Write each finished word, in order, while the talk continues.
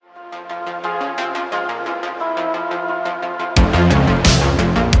Hello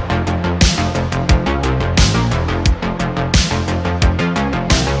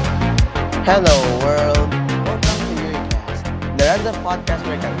world! Welcome to EuriCast, the random podcast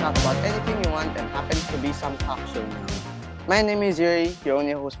where you can talk about anything you want and happens to be some talk show now. My name is Yuri, your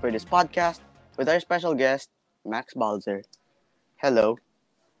only host for this podcast, with our special guest, Max Balzer. Hello,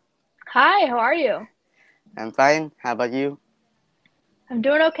 Hi, how are you? I'm fine. How about you? I'm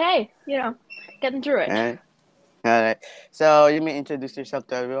doing okay. Getting through it. Alright. So you may introduce yourself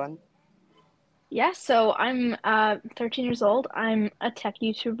to everyone. Yeah, so I'm 13 years old. I'm a tech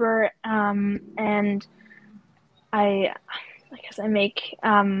YouTuber, and I I guess I make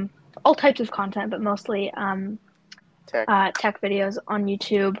all types of content, but mostly Tech. tech videos on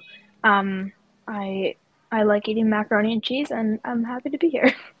YouTube. Um, I I like eating macaroni and cheese, and I'm happy to be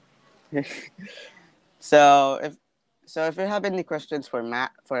here. so if you have any questions for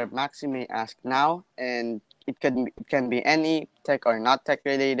Max, you may ask now, and it can be any tech or not tech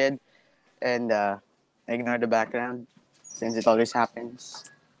related, and ignore the background since it always happens.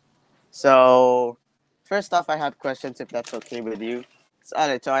 So first off, I have questions if that's okay with you.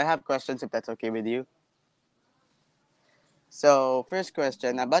 Alright, so I have questions if that's okay with you. So first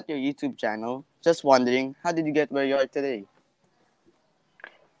question about your YouTube channel. Just wondering, how did you get where you are today?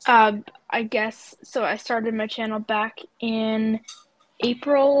 I guess so. I started my channel back in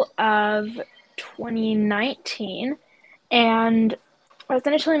April of 2019, and I was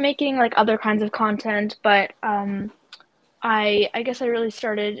initially making like other kinds of content, but I guess I really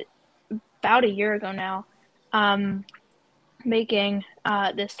started about a year ago now, um, making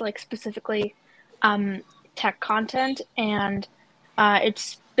this like specifically um, tech content, and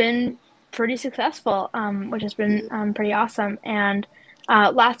it's been pretty successful, which has been pretty awesome. And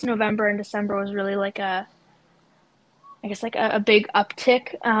last November and December was really like I guess like a big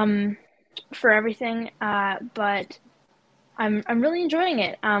uptick for everything. But I'm really enjoying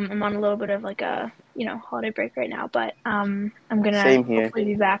it. I'm on a little bit of like a holiday break right now, but I'm gonna Same here. hopefully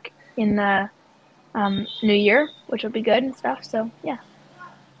be back in the new year, which will be good and stuff. So yeah.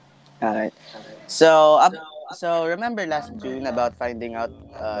 Alright. So so remember last June about finding out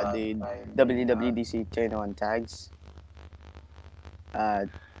the WWDC 21 tags? Uh,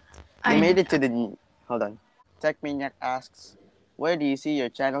 you I made it to the hold on. Tech Maniac asks, where do you see your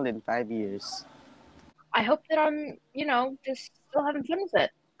channel in 5 years? I hope that I'm just still having fun with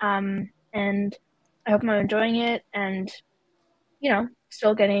it. And I hope I'm enjoying it and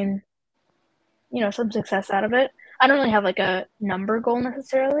still getting some success out of it. I don't really have like a number goal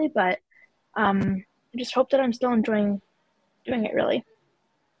necessarily, but I just hope that I'm still enjoying doing it really.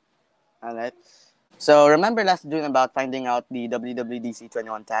 Alright. So remember last June about finding out the WWDC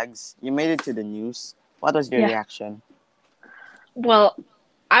 21 tags? You made it to the news. What was your Yeah. reaction? Well,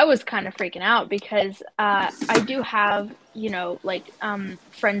 I was kind of freaking out because I do have, like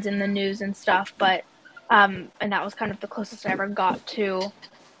friends in the news and stuff, but and that was kind of the closest I ever got to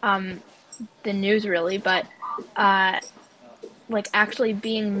um the news really, but uh like actually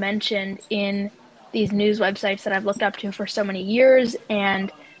being mentioned in these news websites that I've looked up to for so many years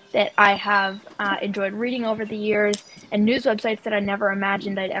and that I have enjoyed reading over the years, and news websites that I never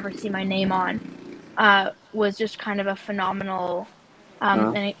imagined I'd ever see my name on, was just kind of a phenomenal,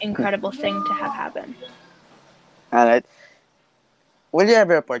 Huh? an incredible thing to have happen. Alright. Will you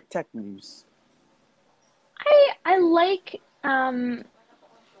ever report tech news? I like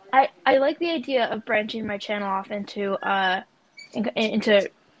I like the idea of branching my channel off into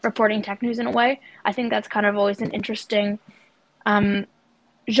reporting tech news in a way. I think that's kind of always an interesting um,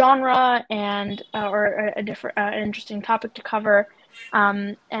 genre and or a different an interesting topic to cover.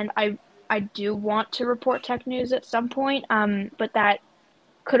 And I do want to report tech news at some point, but that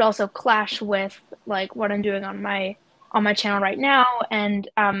could also clash with like what I'm doing on my channel right now, and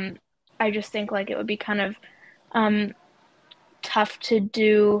I just think like it would be kind of um, tough to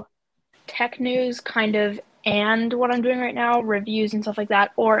do tech news kind of and what I'm doing right now, reviews and stuff like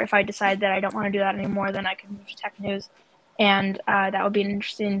that. Or if I decide that I don't want to do that anymore, then I can move to tech news, and that would be an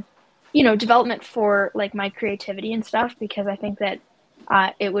interesting, development for like my creativity and stuff. Because I think that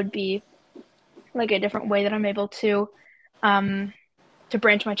it would be like a different way that I'm able um, to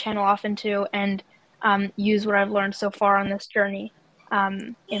branch my channel off into and use what I've learned so far on this journey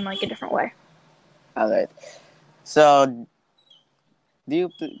in like a different way. Alright. So,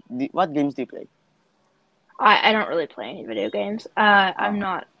 what games do you play? I don't really play any video games. Oh. I'm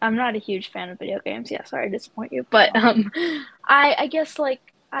not a huge fan of video games. Yeah, sorry to disappoint you, but I guess like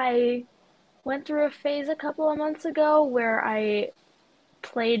I went through a phase a couple of months ago where I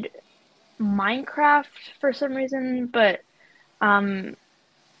played Minecraft for some reason, but um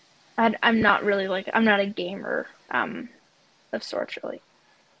I'm not really like I'm not a gamer of sorts really.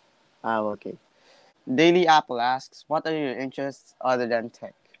 Okay. Daily Apple asks, what are your interests other than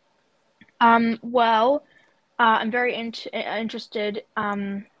tech? Well, I'm very interested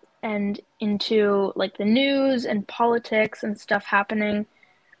and into like the news and politics and stuff happening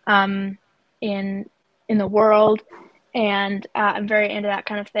um, in in the world, and I'm very into that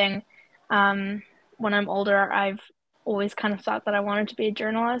kind of thing. Um, when I'm older, I've always kind of thought that I wanted to be a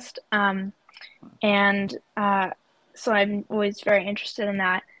journalist, and so I'm always very interested in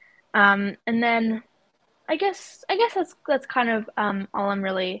that. And then I guess that's kind of all I'm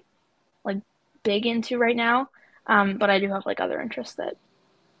really like big into right now. But I do have like other interests that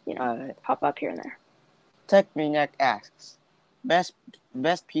Alright. pop up here and there. Tech Maniac asks, best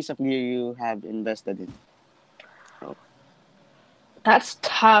best piece of gear you have invested in? Oh, That's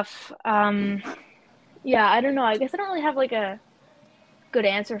tough. Yeah, I don't know. I guess I don't really have like a good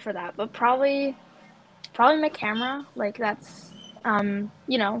answer for that, but probably my camera. Like that's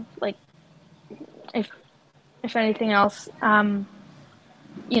like if if anything else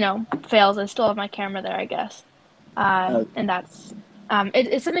fails, I still have my camera there, I guess. uh, And that's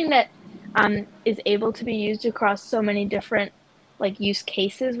it's something that is able to be used across so many different like use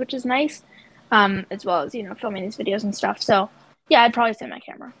cases, which is nice. As well as, filming these videos and stuff. So yeah, I'd probably say my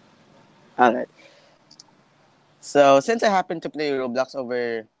camera. Alright. So since I happen to play Roblox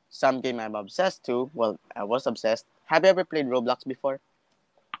over some game I'm obsessed to, well, I was obsessed. Have you ever played Roblox before?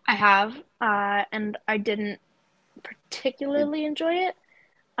 I have, and I didn't It, particularly enjoy it.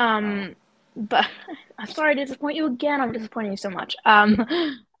 oh, But I'm sorry to disappoint you again. I'm disappointing you so much.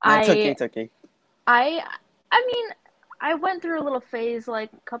 no, it's okay. I It's okay. I I mean, I went through a little phase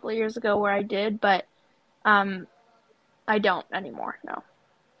like a couple of years ago where I did, but um I don't anymore. No.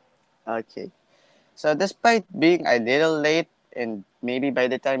 Okay. So despite being a little late, and maybe by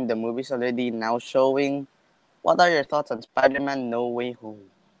the time the movie's already now showing, what are your thoughts on Spider-Man No Way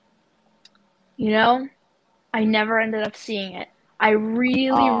Home? You know, I never ended up seeing it. I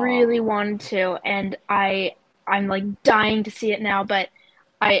really, really Oh, wanted to, and I'm like dying to see it now, but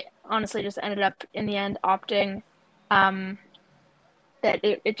I honestly just ended up in the end opting um that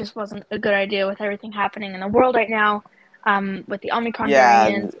it just wasn't a good idea with everything happening in the world right now, with the Omicron yeah,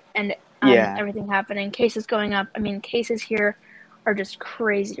 variant and yeah, everything happening, cases going up. I mean, cases here are just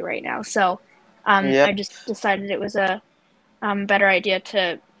crazy right now. So I yep. just decided it was a better idea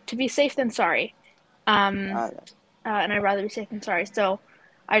to be safe than sorry. Um, Uh, and I'd rather be safe than sorry. So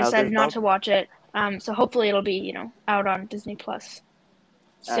I okay, decided not so to watch it. So hopefully it'll be, out on Disney Plus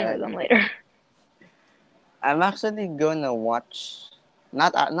sooner uh, than later. I'm actually gonna watch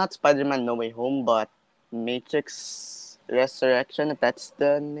not Spider-Man No Way Home, but Matrix Resurrection. If that's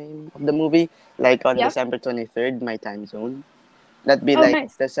the name of the movie, like on Yeah. December 23rd, my time zone. That'd be Oh, like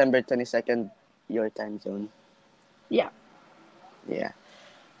nice. December 22nd, your time zone. Yeah. Yeah.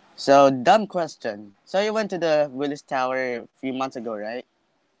 So dumb question. So you went to the Willis Tower a few months ago, right?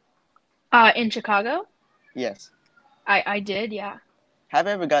 In Chicago, Yes. I did. Yeah. Have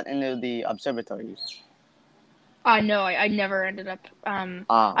you ever got into the observatory? No, I never ended up.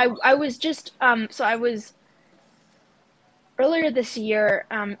 Oh, I was just so I was earlier this year,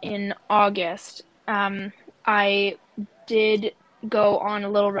 in August. I did go on a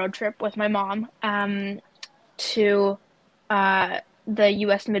little road trip with my mom, to uh the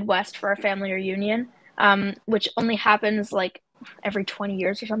U.S. Midwest for a family reunion, which only happens like every 20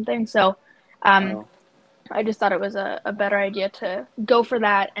 years or something. So, um, oh, I just thought it was a better idea to go for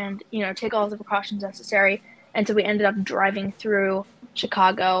that and, take all the precautions necessary. And so we ended up driving through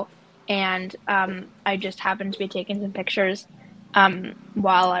Chicago, and I just happened to be taking some pictures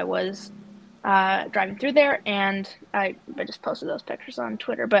while I was driving through there, and I just posted those pictures on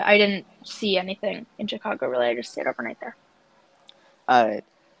Twitter. But I didn't see anything in Chicago really. I just stayed overnight there. alright.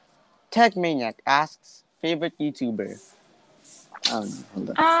 Tech Maniac asks favorite YouTuber. Oh no, hold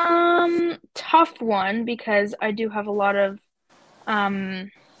on. Tough one because I do have a lot of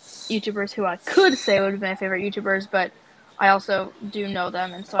um YouTubers who I could say would be my favorite YouTubers, but I also do know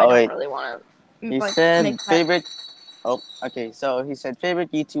them, and so I Oh don't wait, really want to he like said make that. favorite. Oh, okay. So he said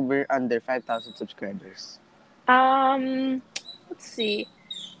favorite YouTuber under 5,000 subscribers. Um, let's see.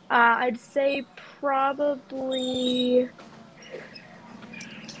 I'd say probably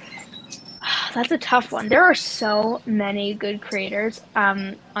that's a tough one. There are so many good creators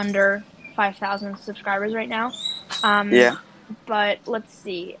under 5,000 subscribers right now. Um, Yeah. but let's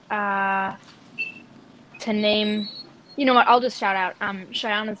see. To name, you know what? I'll just shout out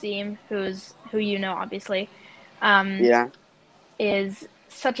Shayan Azim, who obviously. Um, Yeah. is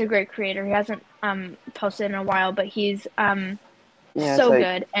such a great creator. He hasn't posted in a while, but he's Yeah, it's So like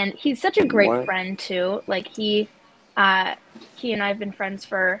good, and he's such a great more. friend too. Like uh, he and I have been friends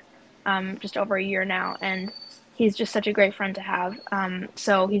for just over a year now, and he's just such a great friend to have.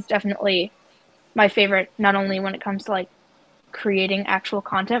 So he's definitely my favorite, not only when it comes to like creating actual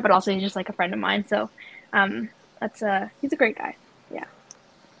content, but also he's just like a friend of mine. So um, that's he's a great guy. Yeah.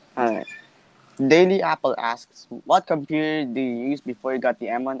 Alright. Daily Apple asks, what computer do you use before you got the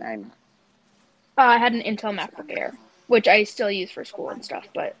M1 iMac? I had an Intel MacBook Air, which I still use for school and stuff,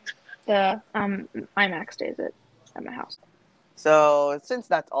 but the iMac stays at my house. So, since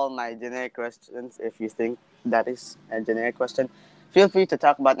that's all my generic questions, if you think that is a generic question, feel free to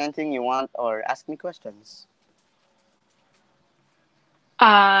talk about anything you want or ask me questions.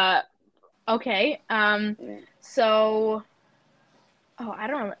 Uh, okay. Yeah. So I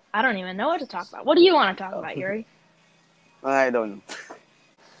don't even know what to talk about. What do you want to talk about, Yuri? I don't know.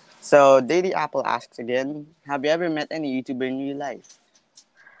 So, Daily Apple asks again, have you ever met any YouTuber in real life?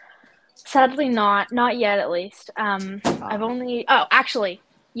 Sadly, not yet, at least. I've Ah, only. Oh, actually,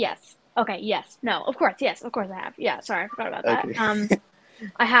 yes. Okay, yes. No, of course, yes, of course I have. Yeah, sorry, I forgot about that. okay.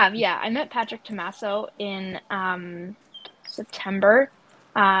 I have. Yeah, I met Patrick Tommaso in September,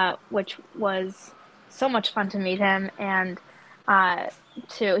 which was so much fun to meet him, and uh,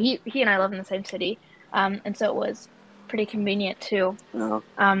 to he and I live in the same city, and so it was pretty convenient to No.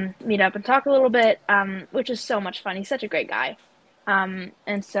 meet up and talk a little bit, which is so much fun. He's such a great guy.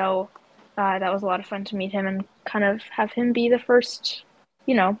 And so that was a lot of fun to meet him and kind of have him be the first,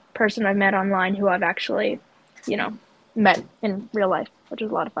 person I've met online who I've actually, you know, met in real life, which was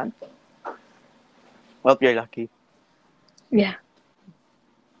a lot of fun. Well, you're lucky. Yeah.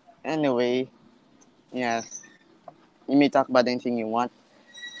 Anyway, yeah, you may talk about anything you want.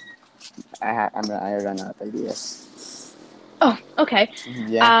 I run out of ideas. Oh, okay.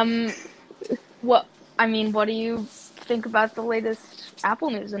 Yeah. Um, what what do you think about the latest Apple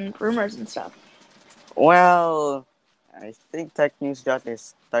news and rumors and stuff? Well, I think tech news dot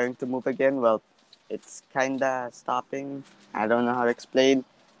is starting to move again. Well, it's kinda stopping. I don't know how to explain,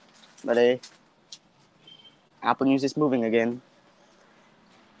 but Apple News is moving again.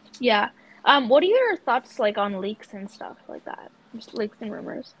 Yeah. What are your thoughts like on leaks and stuff like that? Just leaks and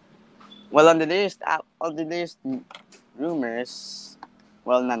rumors. Well, on the latest rumors,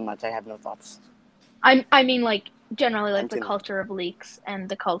 well, not much. I have no thoughts I mean like generally like the until now. culture of leaks and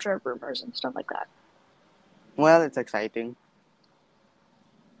the culture of rumors and stuff like that. Well, it's exciting.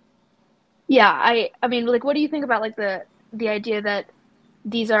 Yeah, I mean like what do you think about like the idea that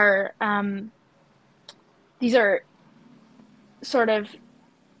these are um these are sort of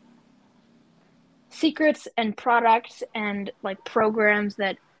secrets and products and like programs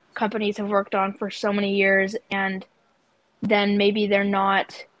that companies have worked on for so many years and then maybe they're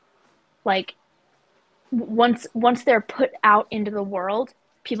not like once they're put out into the world,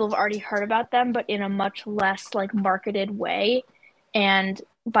 people have already heard about them, but in a much less like marketed way. And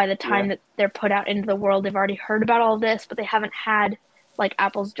by the time Yeah. that they're put out into the world, they've already heard about all this, but they haven't had like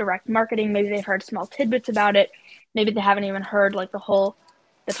Apple's direct marketing. Maybe they've heard small tidbits about it. Maybe they haven't even heard like this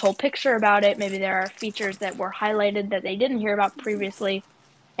whole picture about it. Maybe there are features that were highlighted that they didn't hear about previously.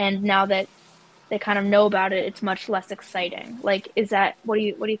 And now that they kind of know about it, it's much less exciting. Like, is that what do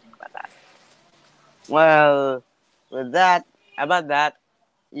you think about that? Well, with that, about that,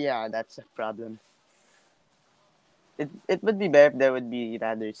 yeah, that's a problem. It would be better if there would be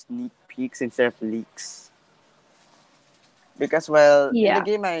rather sneak peeks instead of leaks. Because well, Yeah.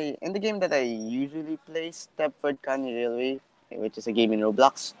 in the game that I usually play, Stepford County Railway, which is a game in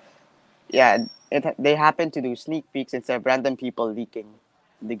Roblox, yeah, they happen to do sneak peeks instead of random people leaking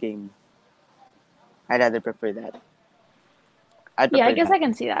the game. I'd rather prefer that. I'd Yeah, I prefer guess that. I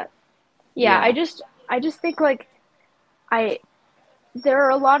can see that. Yeah, Yeah. I just think like I there are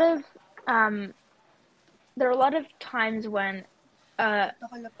a lot of um there are a lot of times when uh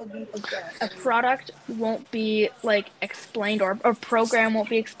a product won't be like explained or program won't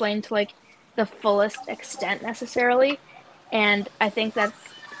be explained to like the fullest extent necessarily. And I think that's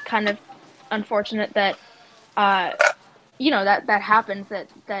kind of unfortunate that uh that happens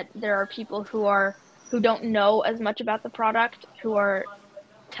that there are people who don't know as much about the product who are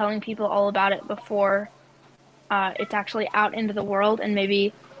telling people all about it before it's actually out into the world and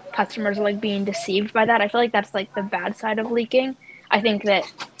maybe customers are like being deceived by that. I feel like that's like the bad side of leaking. I think that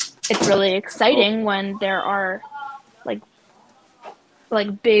it's really Oh, exciting when there are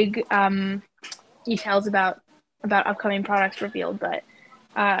like big details about upcoming products revealed, but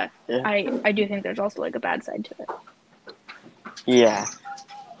uh, yeah. I do think there's also like a bad side to it. Yeah.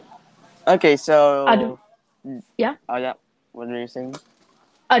 Okay, Do, so yeah. oh yeah, what were you saying?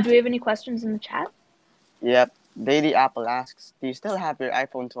 Do we have any questions in the chat? Yep. Daily Apple asks, do you still have your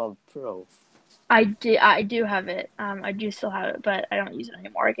iPhone 12 Pro? I do have it. I do still have it, but I don't use it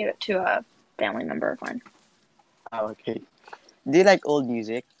anymore. I gave it to a family member of mine. Oh, okay. Do you like old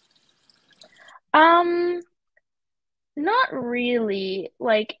music? Um, Not really.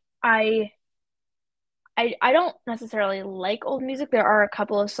 Like I don't necessarily like old music. There are a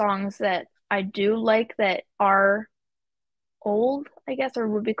couple of songs that I do like that are old, I guess, or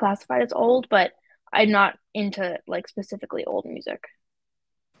would be classified as old, but I'm not into like specifically old music.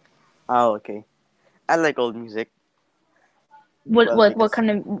 Oh, okay. I like old music. What Well, what what because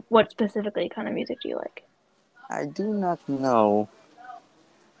kind of what specifically kind of music do you like? I do not know.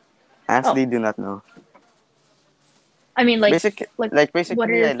 Oh, Honestly, do not know. I mean like what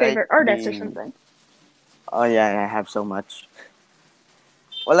are Basically, your I like favorite artists or the. something? Oh yeah, I have so much.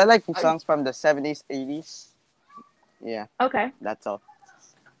 Well, I like I, songs from the 70s, 80s. Yeah, okay. that's all.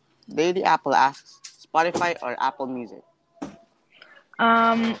 Daily Apple asks, Spotify or Apple Music?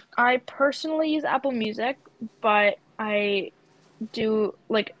 I personally use Apple Music, but I do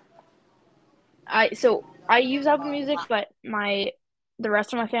like I use Apple Music, but my the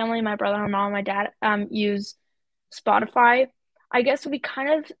rest of my family, my brother, my mom, my dad, use Spotify. I guess we kind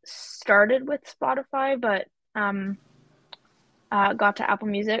of started with Spotify, but um got to Apple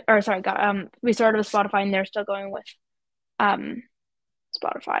Music or sorry, got we started with Spotify and they're still going with um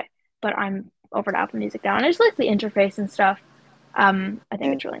Spotify. But I'm over to Apple Music now and I just like the interface and stuff. I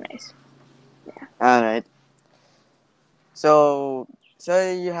think Yeah. it's really nice. Yeah. All right. So,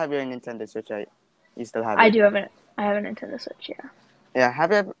 so you have your Nintendo Switch, right? You still have I it. do have a Nintendo Switch, yeah. Yeah.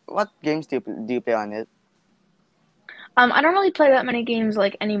 Have you ever, what games do you play on it? I don't really play that many games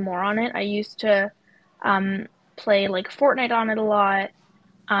like anymore on it. I used to um play like Fortnite on it a lot.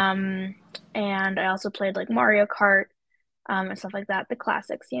 Um and I also played like Mario Kart and stuff like that, the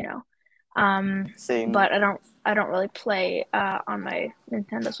classics, you know. Same. But I don't really play on my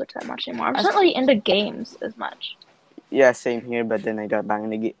Nintendo Switch that much anymore. I'm just not really into games as much. Yeah, same here. But then I got back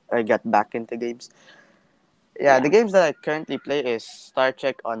into games. Yeah, the Yeah. games that I currently play is Star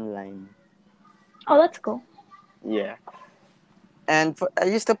Trek Online. Oh, that's cool. Yeah, and I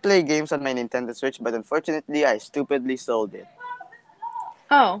used to play games on my Nintendo Switch, but unfortunately, I stupidly sold it.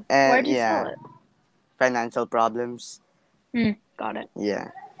 Oh, And why'd you sell yeah, it? financial problems. Got it. Yeah,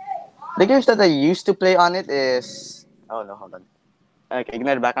 the games that I used to play on it is. Oh no, hold on. Okay,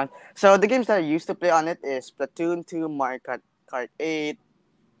 ignore the background. So the games that I used to play on it is Splatoon 2, Kart 8,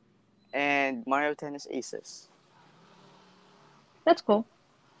 and Mario Tennis Aces. That's cool.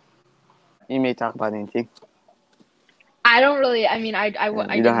 You may talk about anything. I don't really, I mean, I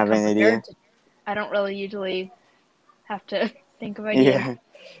You don't didn't have come any prepared idea. to, I don't really usually have to think of ideas. Yeah.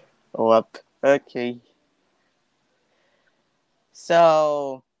 Whoop. Okay.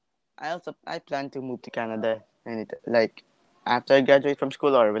 So I plan to move to Canada and like after I graduate from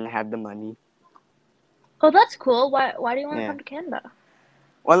school or when I have the money. Oh, that's cool. Why do you want to Yeah. come to Canada?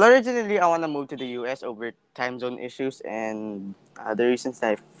 Well, originally I want to move to the U.S. over time zone issues and other reasons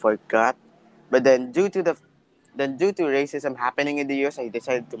that I forgot. But then due to racism happening in the U.S., I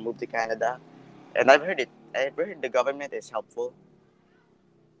decided to move to Canada. And I've heard it. I've heard the government is helpful.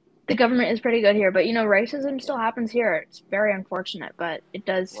 The government is pretty good here, but you know, racism Yeah. still happens here. It's very unfortunate, but it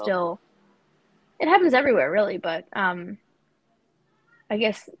does Well, still, it happens everywhere really, but I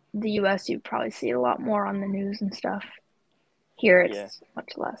guess the US you probably see it a lot more on the news and stuff. Here yeah. it's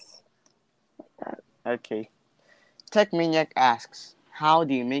much less like that. Okay. Tech Maniac asks, how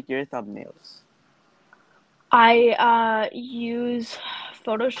do you make your thumbnails? I use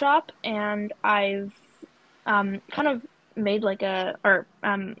Photoshop and I've kind of made like a or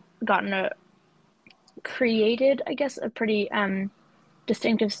gotten a created, I guess, a pretty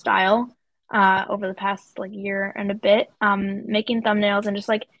distinctive style over the past like year and a bit. Making thumbnails and just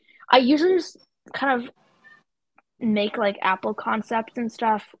like I usually just kind of make like Apple concepts and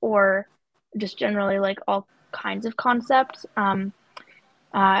stuff, or just generally like all kinds of concepts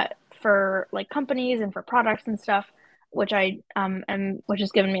uh, for like companies and for products and stuff, which I am which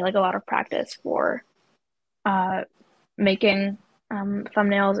has given me like a lot of practice for uh, making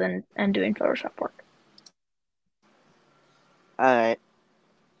thumbnails and doing Photoshop work. Alright.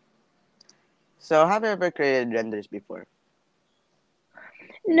 So have you ever created renders before?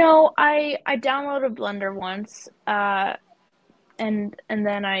 No, I downloaded Blender once, and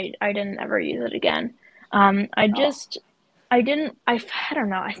then I didn't ever use it again. I Oh. just I didn't I don't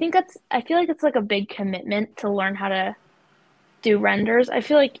know. I feel like it's like a big commitment to learn how to do renders. I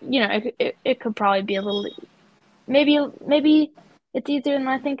feel like, you know, it could probably be a little maybe it's easier than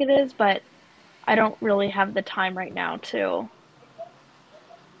I think it is, but I don't really have the time right now to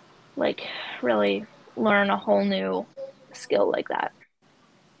like really. learn a whole new skill like that.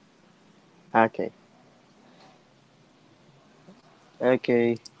 Okay.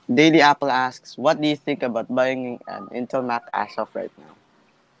 Okay. Daily Apple asks, what do you think about buying an Intel Mac as of right now?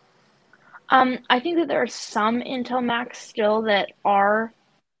 I think that there are some Intel Macs still that are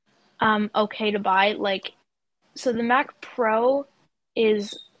okay to buy. Like, so the Mac Pro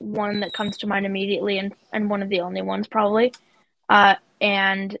is one that comes to mind immediately, and one of the only ones probably.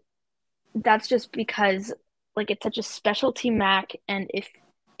 And that's just because like it's such a specialty Mac, and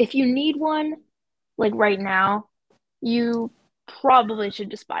if you need one like right now, you probably should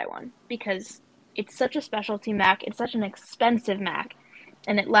just buy one because it's such a specialty Mac. It's such an expensive Mac,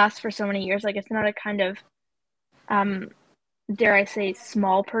 and it lasts for so many years. Like it's not a kind of um dare I say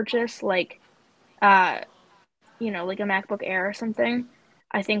small purchase uh like a MacBook Air or something.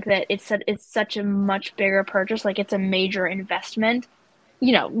 I think that it's such a much bigger purchase. Like it's a major investment.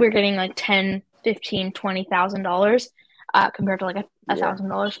 We're getting like 10, 15, $20,000 compared to like a Yeah.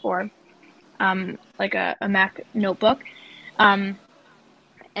 $1,000 for like a Mac notebook. Um,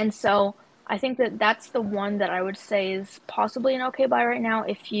 and so I think that that's the one that I would say is possibly an okay buy right now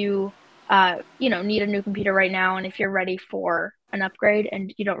if you need a new computer right now and if you're ready for an upgrade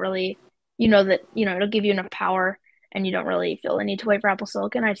and you don't really that it'll give you enough power and you don't really feel the need to wait for Apple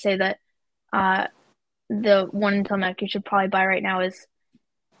Silicon. I'd say that uh the one Intel Mac you should probably buy right now is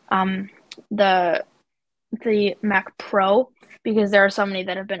um the Mac Pro because there are so many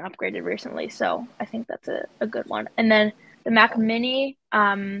that have been upgraded recently. So I think that's a good one. And then the Mac Mini,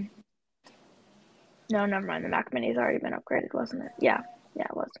 no, never mind. The Mac Mini's already been upgraded, wasn't it? Yeah. Yeah,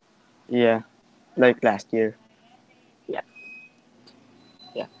 it was. Yeah. Like last year. Yeah.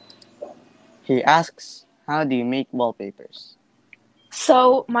 Yeah. He asks, how do you make wallpapers?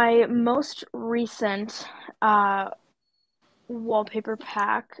 So my most recent uh wallpaper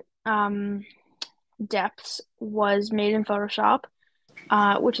pack depths was made in Photoshop,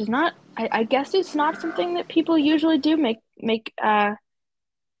 which is not I guess it's not something that people usually do make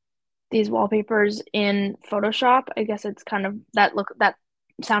these wallpapers in Photoshop. I guess it's kind of that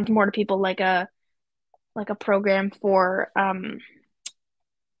sounds more to people like a program for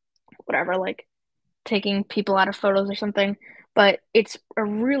whatever, like taking people out of photos or something. But it's a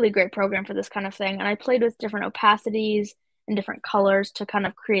really great program for this kind of thing. And I played with different opacities and different colors to kind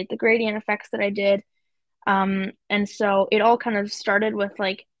of create the gradient effects that I did. And so it all kind of started with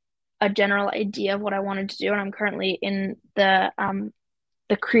like a general idea of what I wanted to do. And I'm currently in the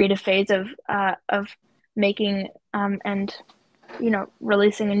creative phase of making and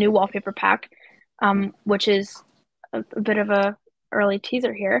releasing a new wallpaper pack, which is a bit of a early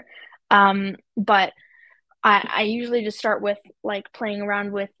teaser here. But I usually just start with like playing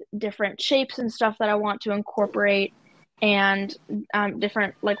around with different shapes and stuff that I want to incorporate and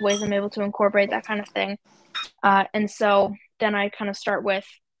different like ways I'm able to incorporate that kind of thing. And so then I kind of start with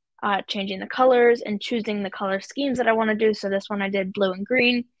changing the colors and choosing the color schemes that I want to do. So this one I did blue and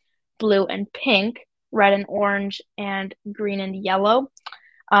green, blue and pink, red and orange, and green and yellow.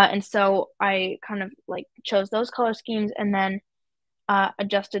 And so I kind of like chose those color schemes and then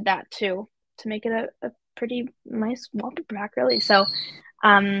adjusted that to make it a pretty nice wallpaper pack, really. So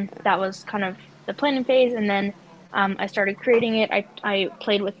that was kind of the planning phase, and then I started creating it. I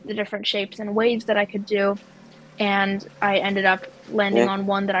played with the different shapes and waves that I could do, and I ended up landing Yeah. on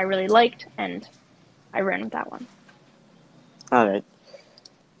one that I really liked, and I ran with that one. Alright.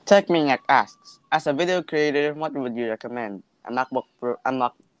 Tech Maniac asks, as a video creator, what would you recommend? A MacBook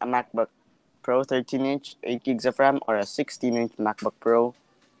Pro 13-inch, 8 gigs of RAM, or a 16-inch MacBook Pro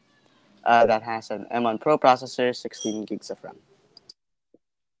that has an M1 Pro processor, 16 gigs of RAM?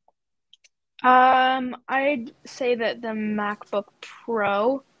 I'd say that the MacBook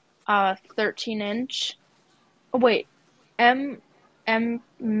Pro, 13 inch. Oh, wait, M M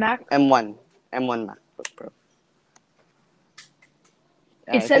Mac. M1. M1 MacBook Pro.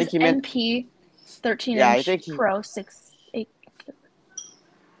 It I says think he meant, MP 13 yeah, inch Pro 8.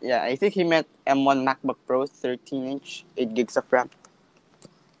 I think he meant M1 MacBook Pro 13-inch, 8 gigs of RAM.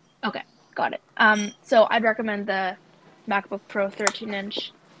 Okay, got it. So I'd recommend the MacBook Pro 13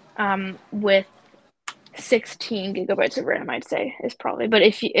 inch with 16 gigabytes of RAM, I'd say is probably. But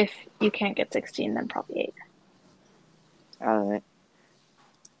if you can't get 16, then probably 8. Alright.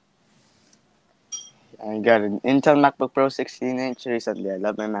 I got an Intel MacBook Pro 16-inch recently. I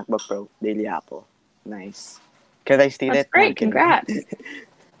love my MacBook Pro. Daily Apple. Nice. Could I steal That's it? No, I'm great. kidding.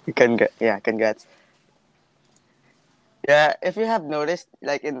 Congrats. Congrats. Yeah, if you have noticed,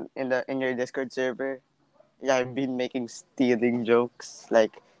 like in your Discord server, yeah, I've been making stealing jokes,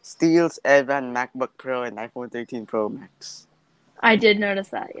 like steals Evan MacBook Pro and iPhone 13 Pro Max. I did notice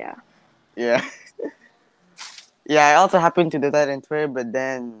that, yeah. Yeah. Yeah, I also happened to do that in Twitter, but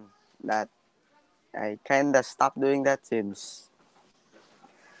then that I kind of stopped doing that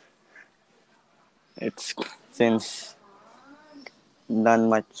it's since not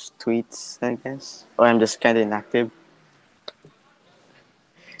much tweets, I guess, or I'm just kind of inactive.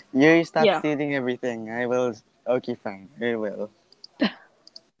 You stop Yeah. stealing everything. I will. Okay, fine. I will.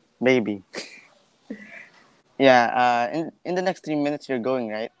 Maybe. Yeah. In the next 3 minutes, you're going,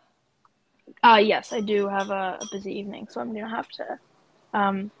 right? Yes, I do have a busy evening, so I'm gonna have to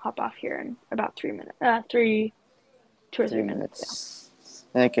hop off here in about 3 minutes. 2 or 3 Three minutes.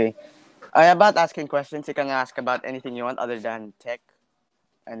 Yeah. minutes. Okay. About asking questions, you can ask about anything you want other than tech,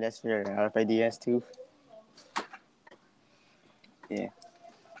 unless you're out of ideas too. Yeah.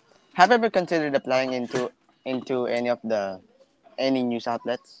 Have you ever considered applying into any news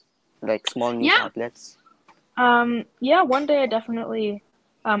outlets, like small news Yeah. outlets? Yeah. One day I definitely,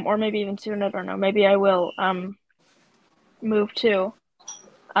 or maybe even soon. I don't know. Maybe I will move to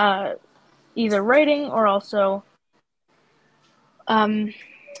uh either writing or also um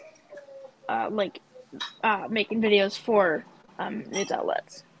like making videos for news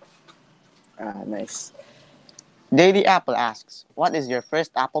outlets. Nice. Daily Apple asks, "What is your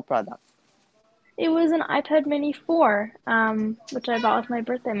first Apple product?" It was an iPad Mini 4, which I bought with my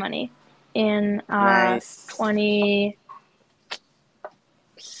birthday money in Nice. 2016,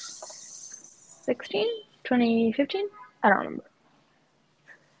 2015. I don't remember.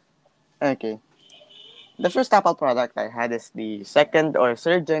 Okay. The first Apple product I had is the second or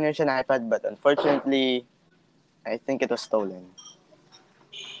third generation iPad, but unfortunately, I think it was stolen.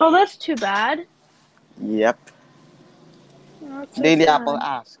 Oh, that's too bad. Yep. Oh, that's so Daily Apple sad.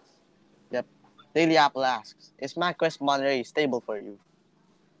 asks. Yep. Daily Apple asks, "Is macOS Monterey stable for you?"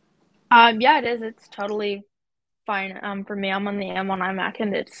 Yeah, it is. It's totally fine. For me, I'm on the M1 iMac,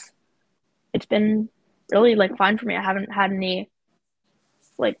 and it's been really like fine for me. I haven't had any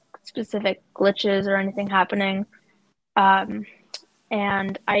like specific glitches or anything happening. Um,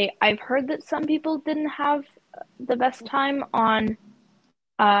 and I've heard that some people didn't have the best time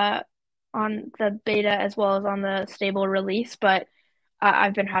uh on the beta as well as on the stable release, but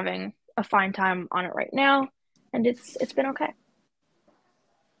I've been having a fine time on it right now, and it's been okay.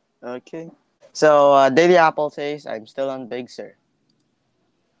 Okay. So Daily Apple says, "I'm still on Big Sur."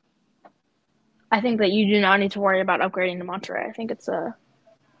 I think that you do not need to worry about upgrading to Monterey. I think it's a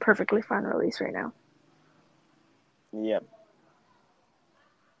perfectly fine release right now. Yep.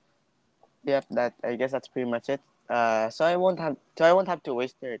 Yep. That I guess that's pretty much it. So I won't have to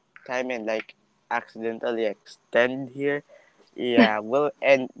waste your time and like accidentally extend here. Yeah, we'll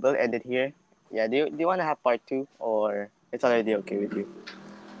end it here. Yeah. Do you want to have part two, or it's already okay with you?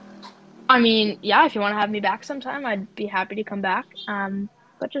 I mean, yeah, if you want to have me back sometime, I'd be happy to come back.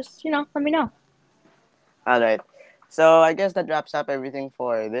 But just, let me know. All right. So I guess that wraps up everything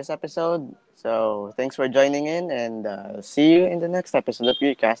for this episode. So thanks for joining in, and see you in the next episode of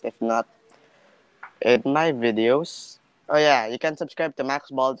EuriCast. If not in my videos. Oh yeah, you can subscribe to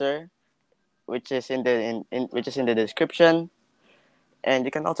Max Balzer, which is which is in the description, and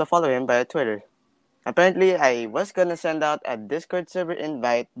you can also follow him via Twitter. Apparently, I was gonna send out a Discord server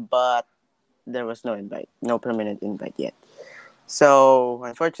invite, but there was no invite, no permanent invite yet. So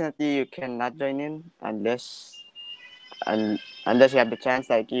unfortunately, you cannot join in unless you have the chance,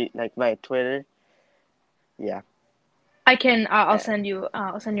 like via Twitter. Yeah, I can. I'll uh, send you.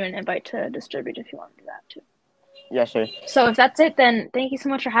 I'll send you an invite to distribute if you want to do that too. yeah, sure. So if that's it, then thank you so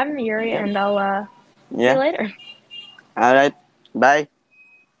much for having me, Yuri, Yep. and I'll see you Yeah. later. All right. Bye.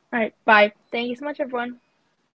 All right, bye. Thank you so much, everyone.